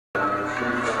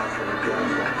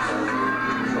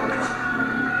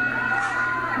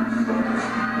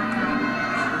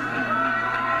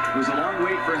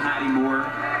Moore,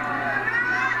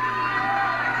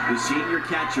 the senior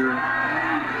catcher.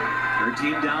 Her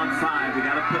team down 5. They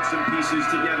got to put some pieces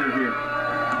together here.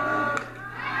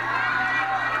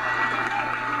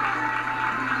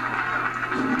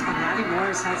 Maddie Moore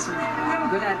has had some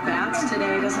good at-bats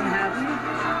today. Doesn't have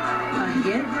a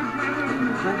hit,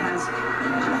 but has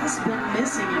just been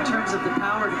missing in terms of the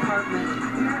power department.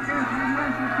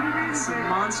 Some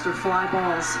monster fly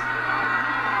balls.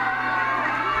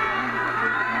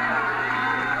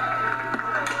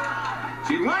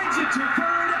 She lines it to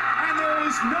third, and there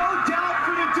is no doubt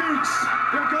for the Dukes.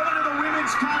 They're going to the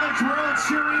Women's College World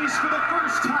Series for the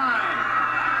first time.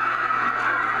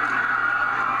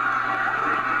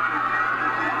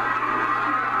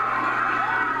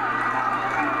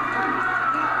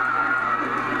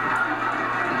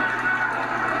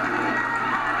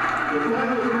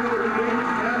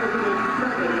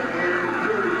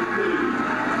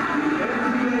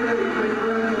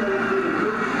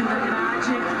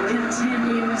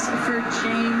 For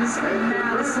James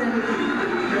Madison,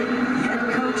 head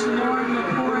coach Lauren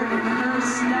Laporte and her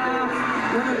staff.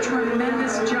 What a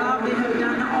tremendous job they have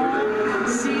done all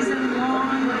season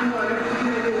long.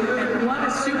 And what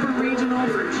a super regional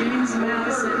for James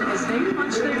Madison as they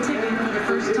punch their ticket for the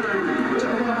first time to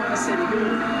Oklahoma City.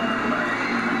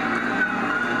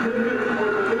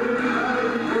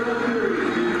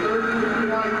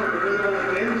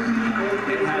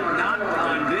 It had knocked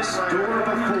on this door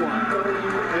before.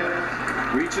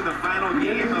 Reaching the final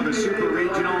game of a Super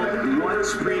Regional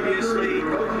once previously.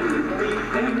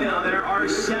 And now there are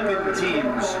 7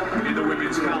 teams in the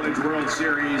Women's College World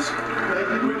Series,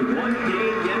 with 1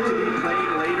 game yet to be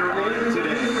played later on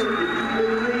today.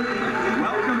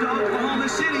 Welcome to Oklahoma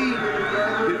City.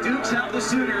 The Dukes have the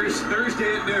Sooners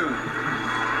Thursday at noon.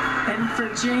 And for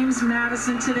James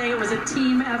Madison today, it was a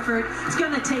team effort. It's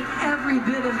going to take every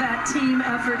bit of that team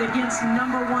effort against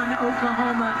 #1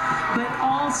 Oklahoma. But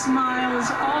all smiles,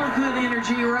 all good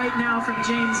energy right now from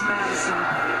James Madison.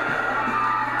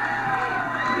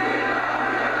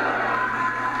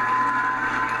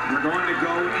 We're going to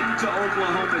go into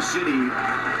Oklahoma City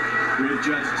with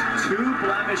just 2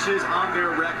 blemishes on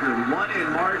their record. 1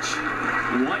 in March,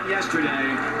 1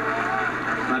 yesterday.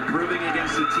 But proving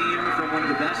against a team from one of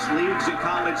the best leagues in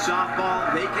college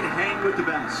softball, they can hang with the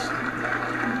best.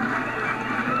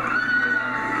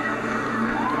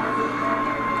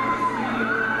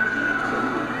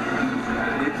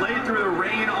 They played through the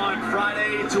rain on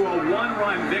Friday to a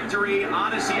 1-run victory.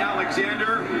 Odyssey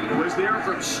Alexander was there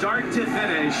from start to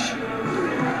finish.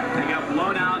 They got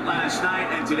blown out last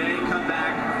night, and today come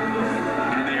back,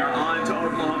 and they are on to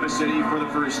Oklahoma City for the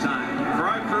first time. For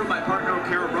our crew, my partner,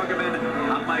 Carol Bruggeman,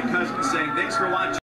 I'm my cousin saying thanks for watching.